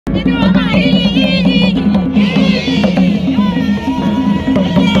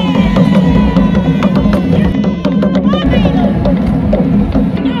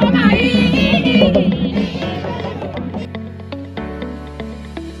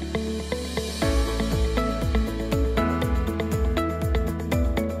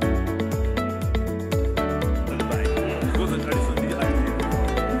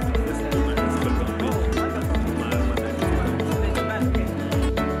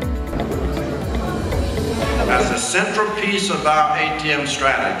As a central piece of our ATM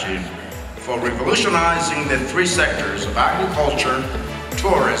strategy for revolutionizing the three sectors of agriculture,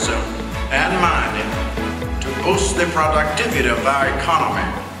 tourism, and mining to boost the productivity of our economy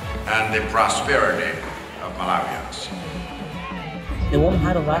and the prosperity of Malawians. The warm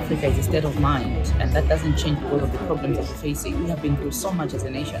heart of Africa is a state of mind, and that doesn't change because of the problems that we're facing. We have been through so much as a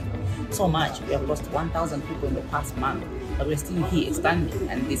nation, so much. We have lost 1,000 people in the past month, but we're still here standing,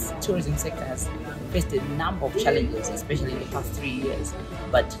 and this tourism sector has faced a number of challenges, especially in the past 3 years.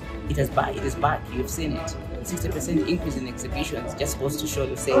 But it is back. You've seen it. 60% increase in exhibitions just goes to show,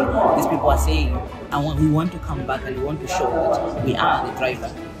 to say, these people are saying, we want to come back and we want to show that we are the driver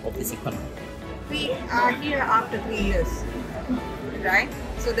of this economy. We are here after 3 years, right?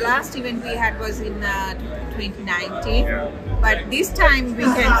 So the last event we had was in 2019, but this time we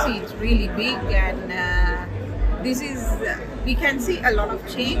can see it's really big, and we can see a lot of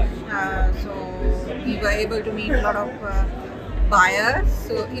change. So we were able to meet a lot of buyers,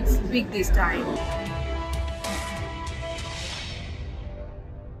 so it's big this time.